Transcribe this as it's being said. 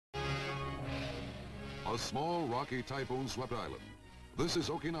a small, rocky, typhoon-swept island. This is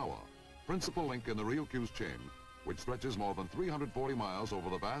Okinawa, principal link in the Ryukyu's chain, which stretches more than 340 miles over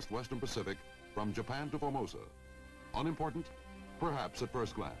the vast western Pacific from Japan to Formosa. Unimportant? Perhaps at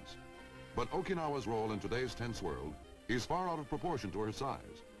first glance. But Okinawa's role in today's tense world is far out of proportion to her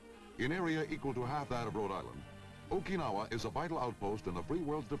size. In area equal to half that of Rhode Island, Okinawa is a vital outpost in the free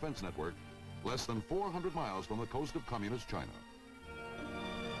world's defense network, less than 400 miles from the coast of communist China.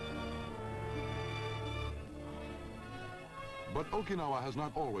 But Okinawa has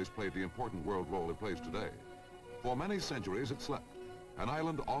not always played the important world role it plays today. For many centuries it slept, an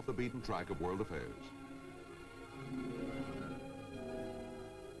island off the beaten track of world affairs.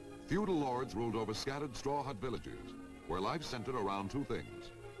 Feudal lords ruled over scattered straw hut villages, where life centered around two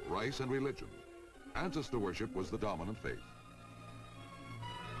things, rice and religion. Ancestor worship was the dominant faith.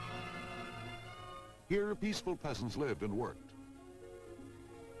 Here, peaceful peasants lived and worked.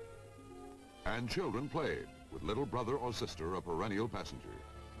 And children played, with little brother or sister a perennial passenger.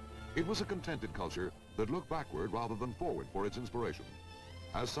 It was a contented culture that looked backward rather than forward for its inspiration.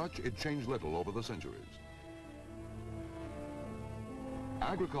 As such, it changed little over the centuries.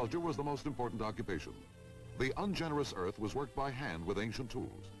 Agriculture was the most important occupation. The ungenerous earth was worked by hand with ancient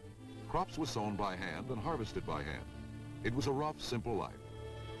tools. Crops were sown by hand and harvested by hand. It was a rough, simple life.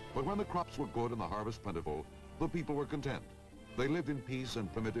 But when the crops were good and the harvest plentiful, the people were content. They lived in peace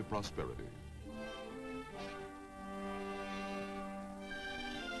and primitive prosperity.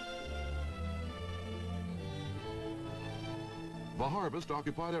 The harvest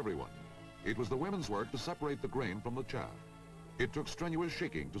occupied everyone. It was the women's work to separate the grain from the chaff. It took strenuous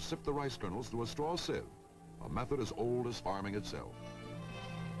shaking to sift the rice kernels through a straw sieve, a method as old as farming itself.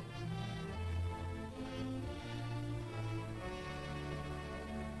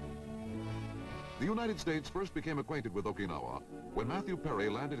 The United States first became acquainted with Okinawa when Matthew Perry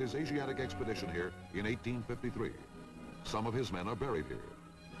landed his Asiatic expedition here in 1853. Some of his men are buried here.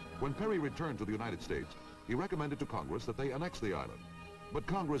 When Perry returned to the United States, he recommended to Congress that they annex the island, but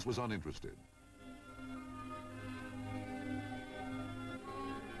Congress was uninterested.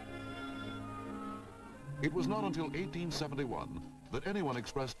 It was not until 1871 that anyone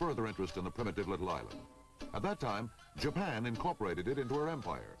expressed further interest in the primitive little island. At that time, Japan incorporated it into her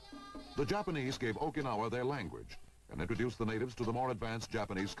empire. The Japanese gave Okinawa their language and introduced the natives to the more advanced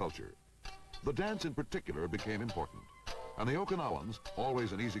Japanese culture. The dance in particular became important, and the Okinawans,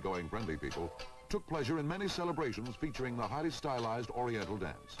 always an easygoing, friendly people, took pleasure in many celebrations featuring the highly stylized Oriental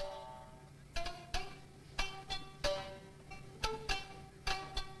dance.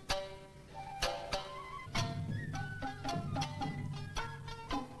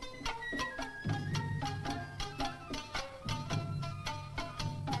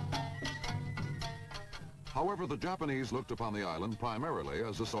 However, the Japanese looked upon the island primarily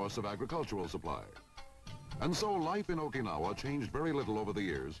as a source of agricultural supply. And so life in Okinawa changed very little over the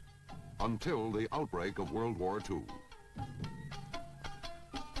years until the outbreak of World War II.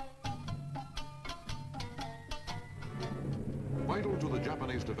 Vital to the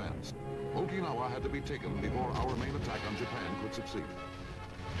Japanese defense, Okinawa had to be taken before our main attack on Japan could succeed.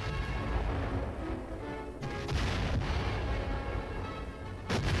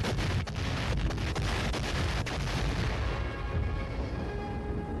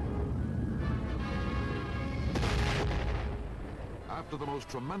 After the most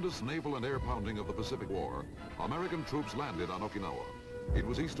tremendous naval and air pounding of the Pacific War, American troops landed on Okinawa. It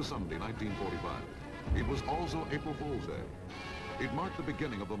was Easter Sunday, 1945. It was also April Fool's Day. It marked the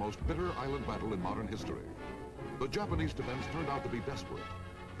beginning of the most bitter island battle in modern history. The Japanese defense turned out to be desperate.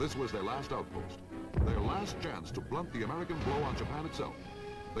 This was their last outpost, their last chance to blunt the American blow on Japan itself.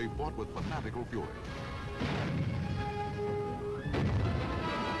 They fought with fanatical fury.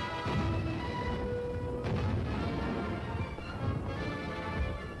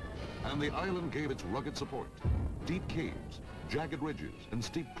 And the island gave its rugged support. Deep caves, jagged ridges, and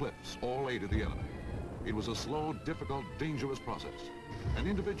steep cliffs all aided the enemy. It was a slow, difficult, dangerous process, an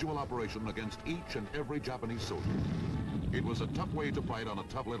individual operation against each and every Japanese soldier. It was a tough way to fight on a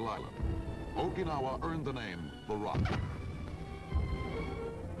tough little island. Okinawa earned the name the Rock.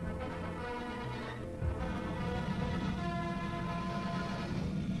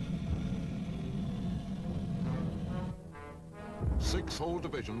 Six whole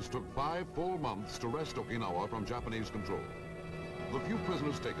divisions took 5 full months to wrest Okinawa from Japanese control. The few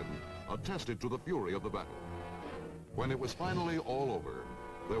prisoners taken attested to the fury of the battle. When it was finally all over,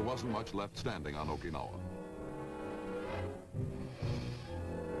 there wasn't much left standing on Okinawa.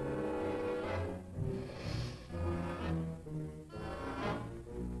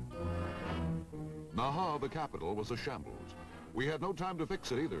 Naha, the capital, was a shambles. We had no time to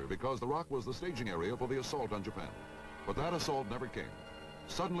fix it either because the rock was the staging area for the assault on Japan. But that assault never came.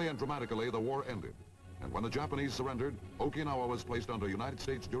 Suddenly and dramatically, the war ended. And when the Japanese surrendered, Okinawa was placed under United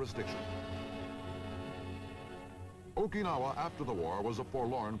States jurisdiction. Okinawa after the war was a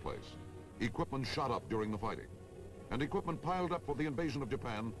forlorn place. Equipment shot up during the fighting. And equipment piled up for the invasion of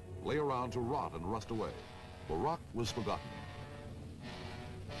Japan lay around to rot and rust away. The rock was forgotten.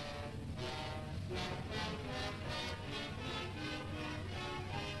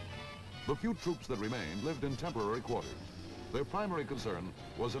 The few troops that remained lived in temporary quarters. Their primary concern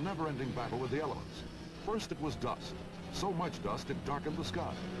was a never-ending battle with the elements. First it was dust. So much dust it darkened the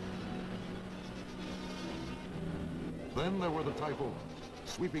sky. Then there were the typhoons.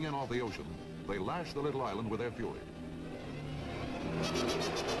 Sweeping in off the ocean, they lashed the little island with their fury,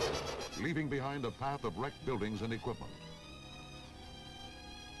 leaving behind a path of wrecked buildings and equipment.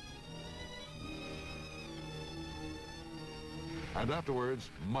 And afterwards,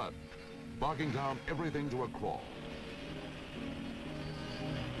 mud, bogging down everything to a crawl.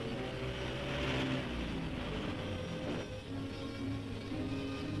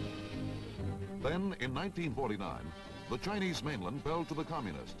 Then, in 1949, the Chinese mainland fell to the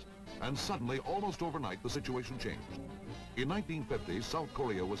communists, and suddenly, almost overnight, the situation changed. In 1950, South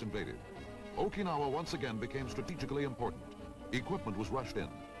Korea was invaded. Okinawa once again became strategically important. Equipment was rushed in.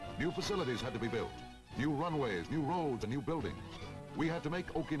 New facilities had to be built. New runways, new roads, and new buildings. We had to make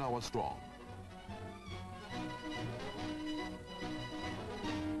Okinawa strong.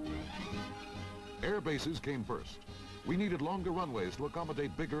 Air bases came first. We needed longer runways to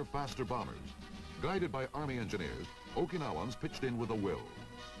accommodate bigger, faster bombers. Guided by Army engineers, Okinawans pitched in with a will.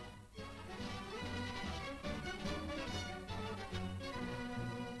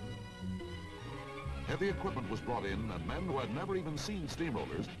 Heavy equipment was brought in, and men who had never even seen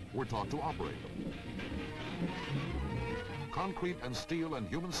steamrollers were taught to operate them. Concrete and steel and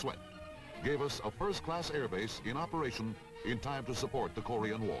human sweat gave us a first-class airbase in operation in time to support the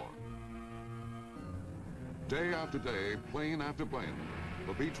Korean War. Day after day, plane after plane,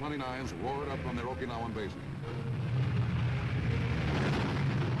 the B-29s roared up from their Okinawan bases.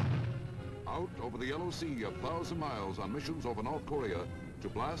 Out over the Yellow Sea, 1,000 miles on missions over North Korea to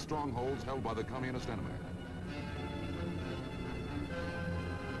blast strongholds held by the communist enemy.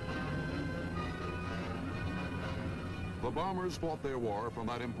 The bombers fought their war from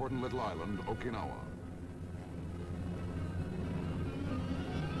that important little island, Okinawa.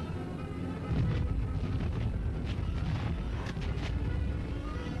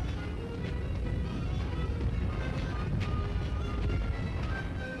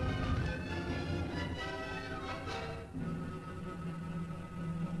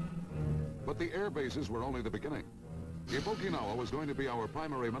 But the air bases were only the beginning. If Okinawa was going to be our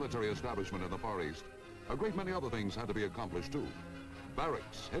primary military establishment in the Far East, a great many other things had to be accomplished too.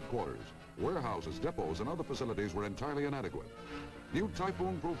 Barracks, headquarters, warehouses, depots, and other facilities were entirely inadequate. New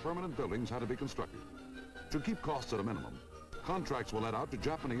typhoon-proof permanent buildings had to be constructed. To keep costs at a minimum, contracts were let out to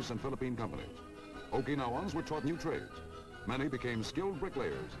Japanese and Philippine companies. Okinawans were taught new trades. Many became skilled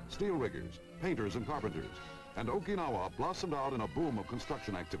bricklayers, steel riggers, painters, and carpenters. And Okinawa blossomed out in a boom of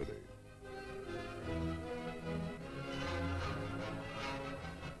construction activity.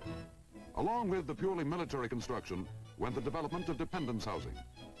 Along with the purely military construction went the development of dependence housing.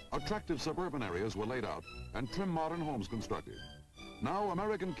 Attractive suburban areas were laid out and trim modern homes constructed. Now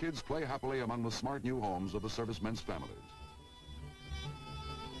American kids play happily among the smart new homes of the servicemen's families.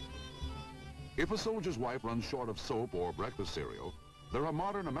 If a soldier's wife runs short of soap or breakfast cereal, there are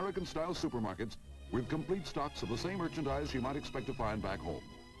modern American-style supermarkets with complete stocks of the same merchandise you might expect to find back home.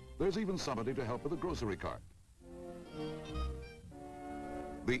 There's even somebody to help with the grocery cart.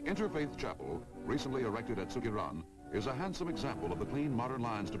 The Interfaith Chapel, recently erected at Sukiran, is a handsome example of the clean modern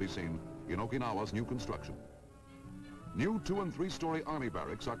lines to be seen in Okinawa's new construction. New 2- and 3-story army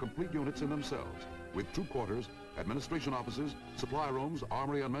barracks are complete units in themselves, with troop quarters, administration offices, supply rooms,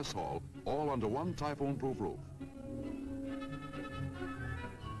 armory, and mess hall, all under one typhoon-proof roof.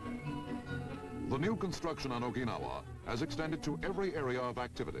 The new construction on Okinawa has extended to every area of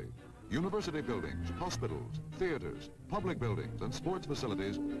activity. University buildings, hospitals, theaters, public buildings, and sports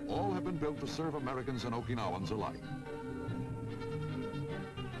facilities all have been built to serve Americans and Okinawans alike.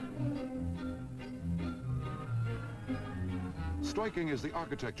 Striking is the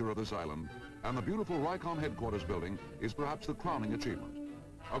architecture of this island, and the beautiful RICOM headquarters building is perhaps the crowning achievement.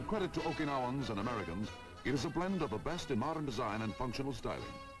 A credit to Okinawans and Americans, it is a blend of the best in modern design and functional styling.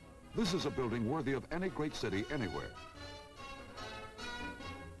 This is a building worthy of any great city anywhere.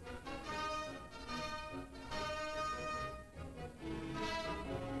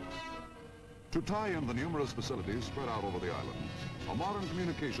 To tie in the numerous facilities spread out over the island, a modern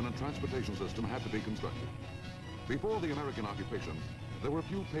communication and transportation system had to be constructed. Before the American occupation, there were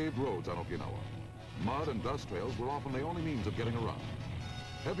few paved roads on Okinawa. Mud and dust trails were often the only means of getting around.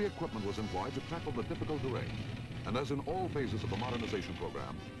 Heavy equipment was employed to tackle the difficult terrain, and as in all phases of the modernization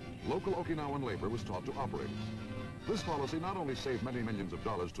program, local Okinawan labor was taught to operate it. This policy not only saved many millions of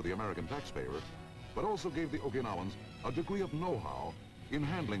dollars to the American taxpayer, but also gave the Okinawans a degree of know-how in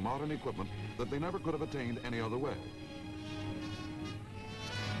handling modern equipment that they never could have attained any other way.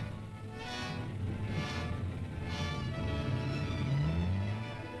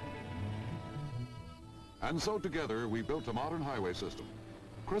 And so together we built a modern highway system.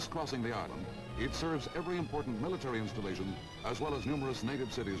 Crisscrossing the island, it serves every important military installation as well as numerous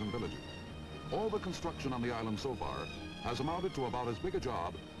native cities and villages. All the construction on the island so far has amounted to about as big a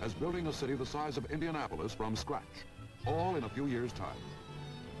job as building a city the size of Indianapolis from scratch, all in a few years' time.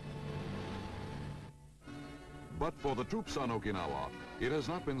 But for the troops on Okinawa, it has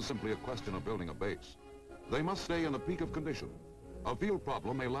not been simply a question of building a base. They must stay in the peak of condition. A field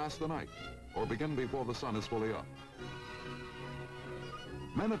problem may last the night or begin before the sun is fully up.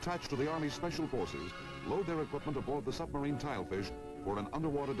 Men attached to the Army's Special Forces load their equipment aboard the submarine Tilefish for an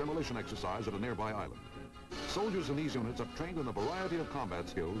underwater demolition exercise at a nearby island. Soldiers in these units are trained in a variety of combat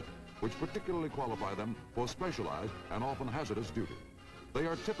skills which particularly qualify them for specialized and often hazardous duty. They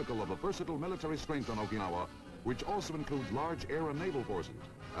are typical of the versatile military strength on Okinawa, which also includes large air and naval forces,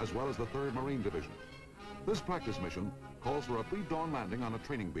 as well as the 3rd Marine Division. This practice mission calls for a pre-dawn landing on a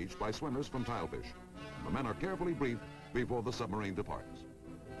training beach by swimmers from Tilefish. The men are carefully briefed before the submarine departs.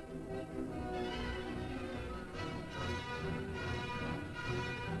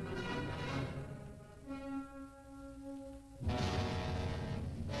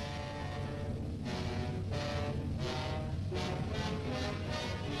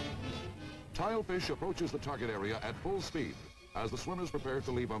 Tilefish approaches the target area at full speed as the swimmers prepare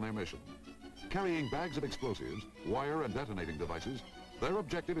to leave on their mission. Carrying bags of explosives, wire and detonating devices, their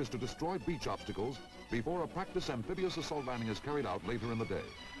objective is to destroy beach obstacles before a practice amphibious assault landing is carried out later in the day.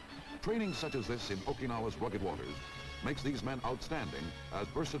 Training such as this in Okinawa's rugged waters makes these men outstanding as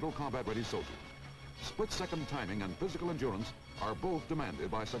versatile combat-ready soldiers. Split-second timing and physical endurance are both demanded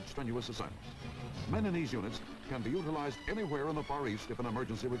by such strenuous assignments. Men in these units can be utilized anywhere in the Far East if an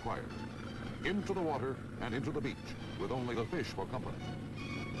emergency requires. Into the water and into the beach, with only the fish for company.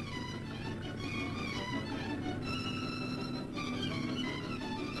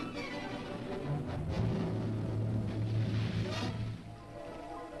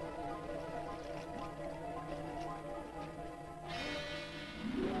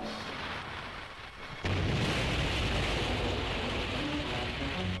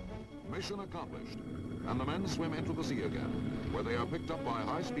 Mission accomplished, and the men swim into the sea again, where they are picked up by a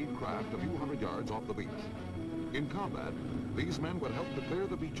high-speed craft a few hundred yards off the beach. In combat, these men would help to clear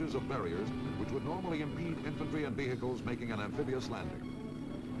the beaches of barriers which would normally impede infantry and vehicles making an amphibious landing.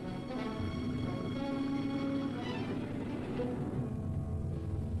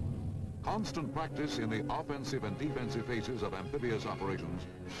 Constant practice in the offensive and defensive phases of amphibious operations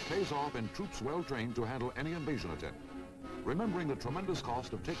pays off in troops well trained to handle any invasion attempt. Remembering the tremendous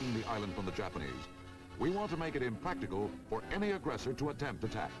cost of taking the island from the Japanese, we want to make it impractical for any aggressor to attempt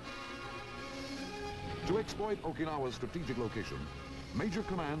attack. To exploit Okinawa's strategic location, major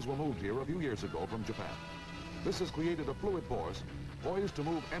commands were moved here a few years ago from Japan. This has created a fluid force poised to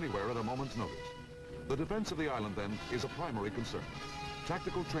move anywhere at a moment's notice. The defense of the island, then, is a primary concern.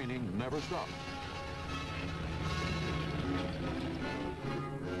 Tactical training never stops.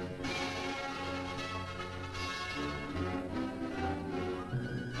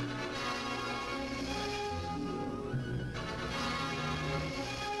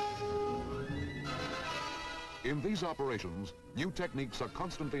 In these operations, new techniques are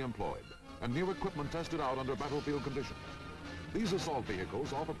constantly employed and new equipment tested out under battlefield conditions. These assault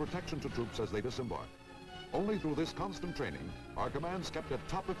vehicles offer protection to troops as they disembark. Only through this constant training are commands kept at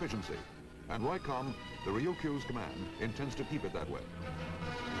top efficiency, and RICOM, the Ryukyu's command, intends to keep it that way.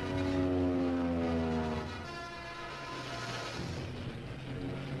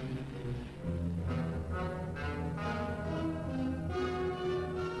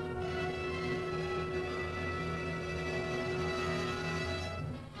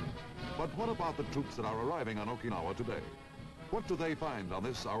 But what about the troops that are arriving on Okinawa today? What do they find on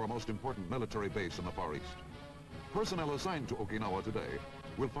this, our most important military base in the Far East? Personnel assigned to Okinawa today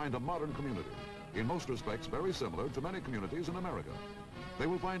will find a modern community, in most respects very similar to many communities in America. They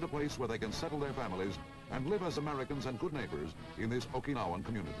will find a place where they can settle their families and live as Americans and good neighbors in this Okinawan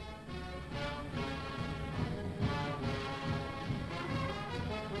community.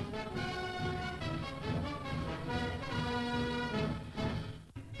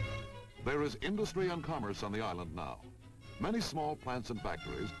 There is industry and commerce on the island now. Many small plants and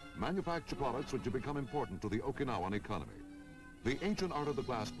factories manufacture products which have become important to the Okinawan economy. The ancient art of the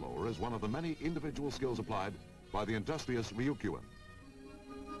glass blower is one of the many individual skills applied by the industrious Ryukyuan.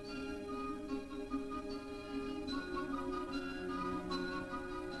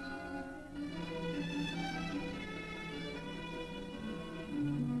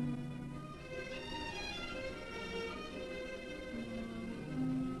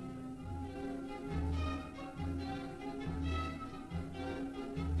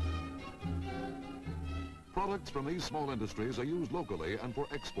 Products from these small industries are used locally and for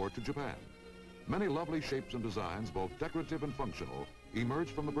export to Japan. Many lovely shapes and designs, both decorative and functional, emerge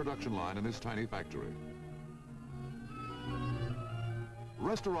from the production line in this tiny factory.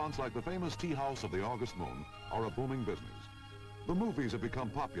 Restaurants like the famous Tea House of the August Moon are a booming business. The movies have become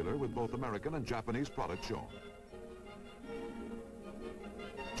popular with both American and Japanese products shown.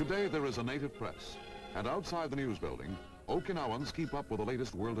 Today there is a native press, and outside the news building, Okinawans keep up with the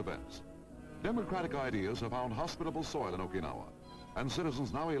latest world events. Democratic ideas have found hospitable soil in Okinawa, and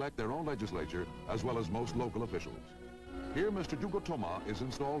citizens now elect their own legislature as well as most local officials. Here, Mr. Jugo Toma is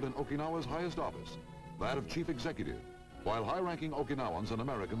installed in Okinawa's highest office, that of Chief Executive, while high-ranking Okinawans and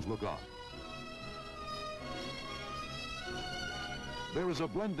Americans look on. There is a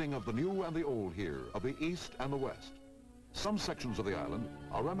blending of the new and the old here, of the East and the West. Some sections of the island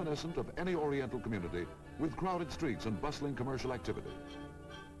are reminiscent of any Oriental community with crowded streets and bustling commercial activities.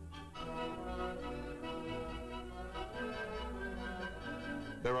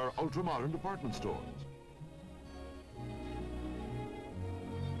 There are ultra-modern department stores.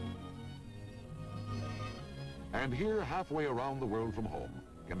 And here, halfway around the world from home,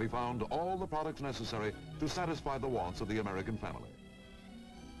 can be found all the products necessary to satisfy the wants of the American family.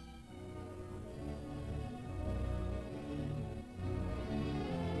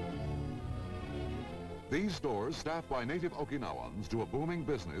 These stores, staffed by native Okinawans, do a booming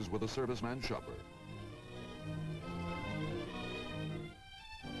business with a serviceman shopper.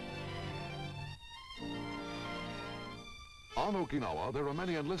 On Okinawa, there are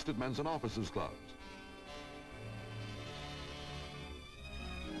many enlisted men's and officers' clubs.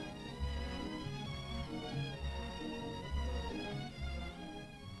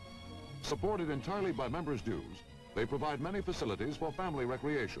 Supported entirely by members' dues, they provide many facilities for family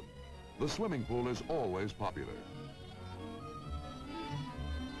recreation. The swimming pool is always popular.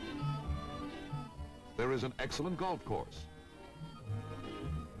 There is an excellent golf course.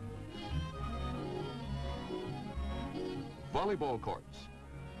 Volleyball courts,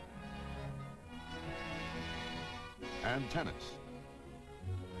 and tennis.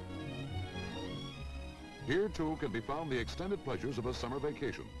 Here too can be found the extended pleasures of a summer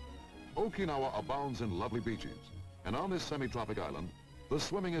vacation. Okinawa abounds in lovely beaches, and on this semi-tropic island, the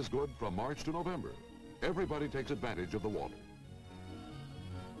swimming is good from March to November. Everybody takes advantage of the water.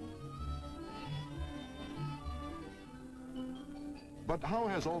 But how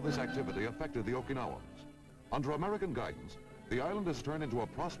has all this activity affected the Okinawans? Under American guidance, the island has turned into a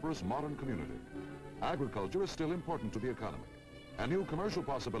prosperous modern community. Agriculture is still important to the economy, and new commercial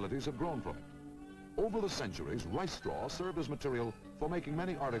possibilities have grown from it. Over the centuries, rice straw served as material for making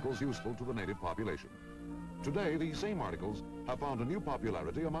many articles useful to the native population. Today, these same articles have found a new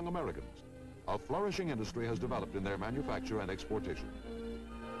popularity among Americans. A flourishing industry has developed in their manufacture and exportation.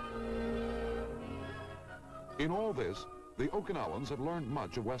 In all this, the Okinawans have learned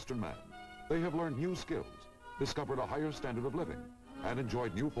much of Western man. They have learned new skills, discovered a higher standard of living, and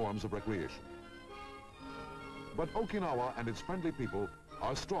enjoyed new forms of recreation. But Okinawa and its friendly people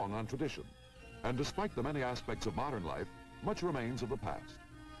are strong on tradition, and despite the many aspects of modern life, much remains of the past.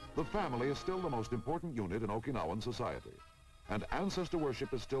 The family is still the most important unit in Okinawan society, and ancestor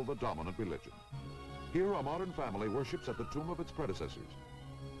worship is still the dominant religion. Here, a modern family worships at the tomb of its predecessors.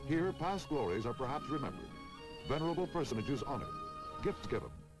 Here, past glories are perhaps remembered, venerable personages honored, gifts given,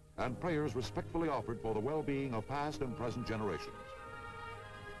 and prayers respectfully offered for the well-being of past and present generations.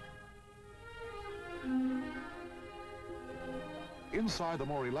 Inside the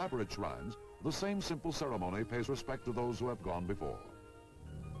more elaborate shrines, the same simple ceremony pays respect to those who have gone before.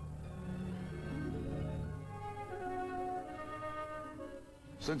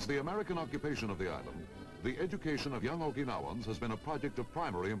 Since the American occupation of the island, the education of young Okinawans has been a project of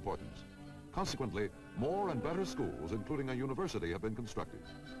primary importance. Consequently, more and better schools, including a university, have been constructed.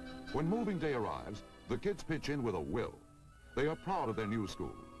 When moving day arrives, the kids pitch in with a will. They are proud of their new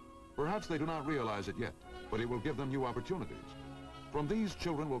school. Perhaps they do not realize it yet, but it will give them new opportunities. From these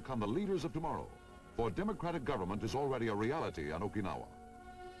children will come the leaders of tomorrow, for democratic government is already a reality on Okinawa.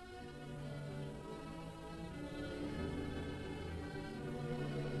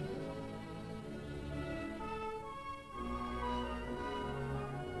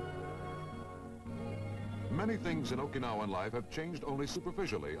 many things in Okinawan life have changed only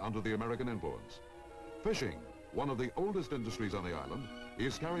superficially under the American influence. Fishing, one of the oldest industries on the island,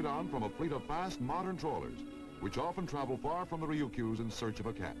 is carried on from a fleet of fast, modern trawlers, which often travel far from the Ryukyus in search of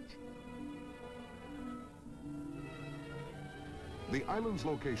a catch. The island's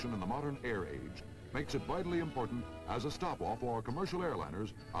location in the modern air age makes it vitally important as a stop-off for commercial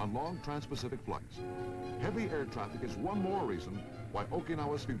airliners on long trans-Pacific flights. Heavy air traffic is one more reason why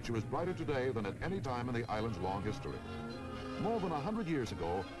Okinawa's future is brighter today than at any time in the island's long history. More than 100 years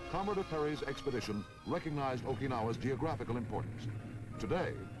ago, Commodore Perry's expedition recognized Okinawa's geographical importance.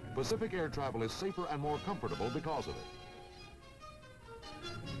 Today, Pacific air travel is safer and more comfortable because of it.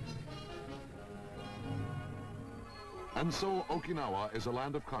 And so Okinawa is a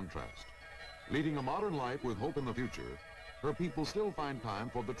land of contrast. Leading a modern life with hope in the future, her people still find time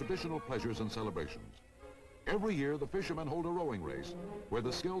for the traditional pleasures and celebrations. Every year, the fishermen hold a rowing race where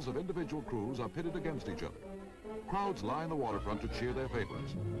the skills of individual crews are pitted against each other. Crowds line the waterfront to cheer their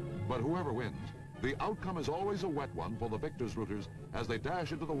favorites. But whoever wins, the outcome is always a wet one for the victors' rooters as they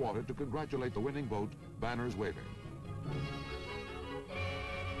dash into the water to congratulate the winning boat, banners waving.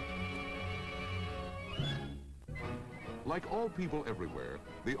 Like all people everywhere,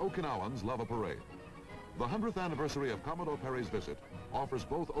 the Okinawans love a parade. The 100th anniversary of Commodore Perry's visit offers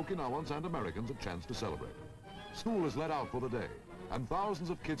both Okinawans and Americans a chance to celebrate. School is let out for the day, and thousands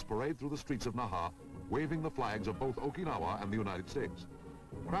of kids parade through the streets of Naha, waving the flags of both Okinawa and the United States.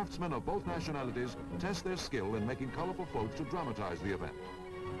 Craftsmen of both nationalities test their skill in making colorful floats to dramatize the event.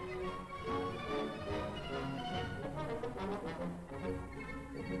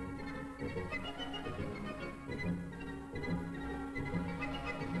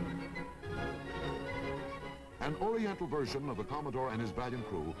 An oriental version of the Commodore and his valiant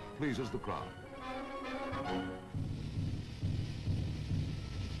crew pleases the crowd.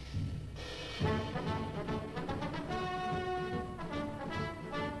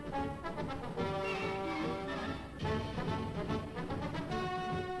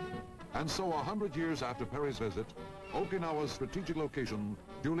 And so 100 years after Perry's visit, Okinawa's strategic location,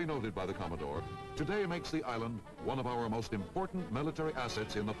 duly noted by the Commodore, today makes the island one of our most important military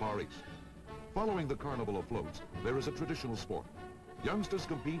assets in the Far East. Following the carnival of floats, there is a traditional sport. Youngsters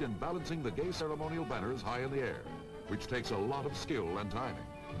compete in balancing the gay ceremonial banners high in the air, which takes a lot of skill and timing.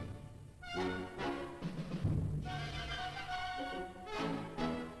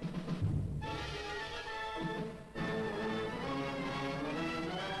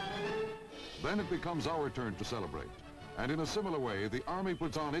 Then it becomes our turn to celebrate. And in a similar way, the Army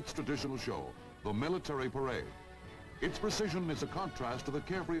puts on its traditional show, the military parade. Its precision is a contrast to the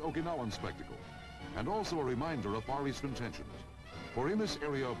carefree Okinawan spectacle, and also a reminder of Far Eastern tensions. For in this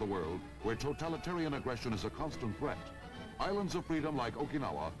area of the world, where totalitarian aggression is a constant threat, islands of freedom like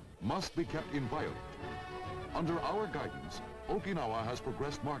Okinawa must be kept inviolate. Under our guidance, Okinawa has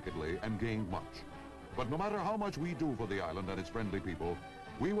progressed markedly and gained much. But no matter how much we do for the island and its friendly people,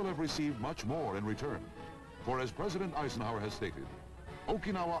 we will have received much more in return. For as President Eisenhower has stated,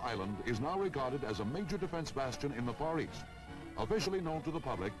 Okinawa Island is now regarded as a major defense bastion in the Far East, officially known to the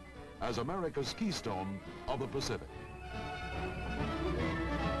public as America's keystone of the Pacific.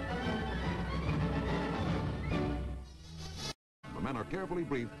 The men are carefully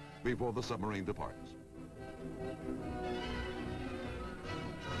briefed before the submarine departs.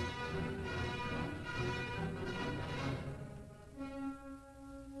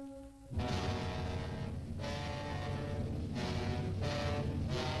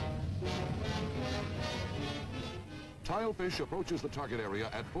 Tilefish approaches the target area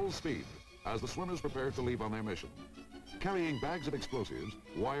at full speed as the swimmers prepare to leave on their mission. Carrying bags of explosives,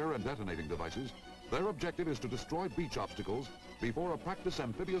 wire and detonating devices, their objective is to destroy beach obstacles before a practice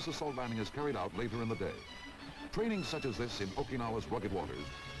amphibious assault landing is carried out later in the day. Training such as this in Okinawa's rugged waters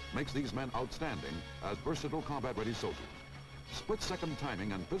makes these men outstanding as versatile combat-ready soldiers. Split-second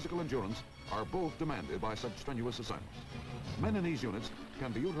timing and physical endurance are both demanded by such strenuous assignments. Men in these units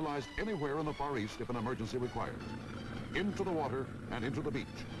can be utilized anywhere in the Far East if an emergency requires. Into the water and into the beach,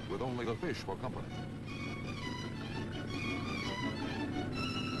 with only the fish for company.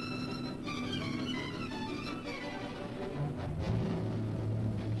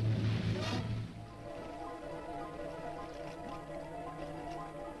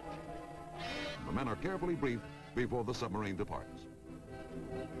 The men are carefully briefed before the submarine departs.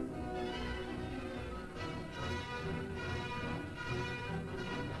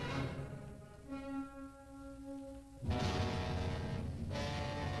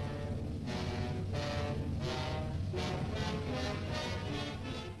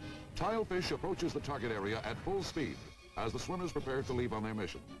 Tilefish approaches the target area at full speed as the swimmers prepare to leave on their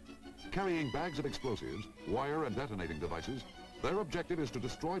mission. Carrying bags of explosives, wire and detonating devices, their objective is to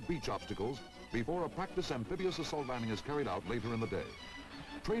destroy beach obstacles before a practice amphibious assault landing is carried out later in the day.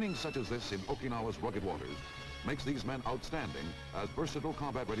 Training such as this in Okinawa's rugged waters makes these men outstanding as versatile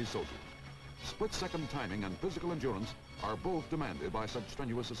combat-ready soldiers. Split-second timing and physical endurance are both demanded by such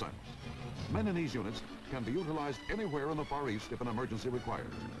strenuous assignments. Men in these units can be utilized anywhere in the Far East if an emergency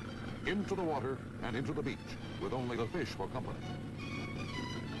requires. Into the water and into the beach, with only the fish for company.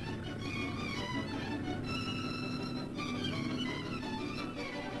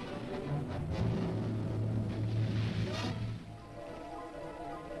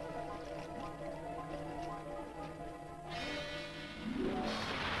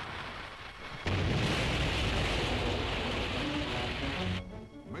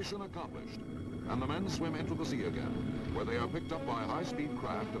 Mission accomplished, and the men swim into the sea again, where they are picked up by a high-speed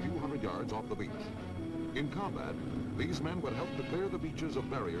craft a few hundred yards off the beach. In combat, these men would help to clear the beaches of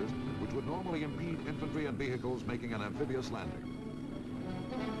barriers which would normally impede infantry and vehicles making an amphibious landing.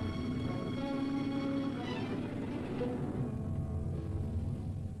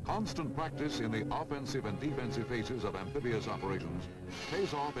 Constant practice in the offensive and defensive phases of amphibious operations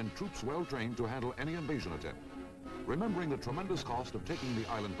pays off in troops well trained to handle any invasion attempt. Remembering the tremendous cost of taking the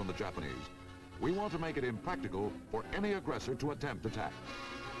island from the Japanese, we want to make it impractical for any aggressor to attempt attack.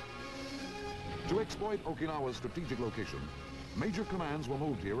 To exploit Okinawa's strategic location, major commands were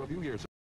moved here a few years ago.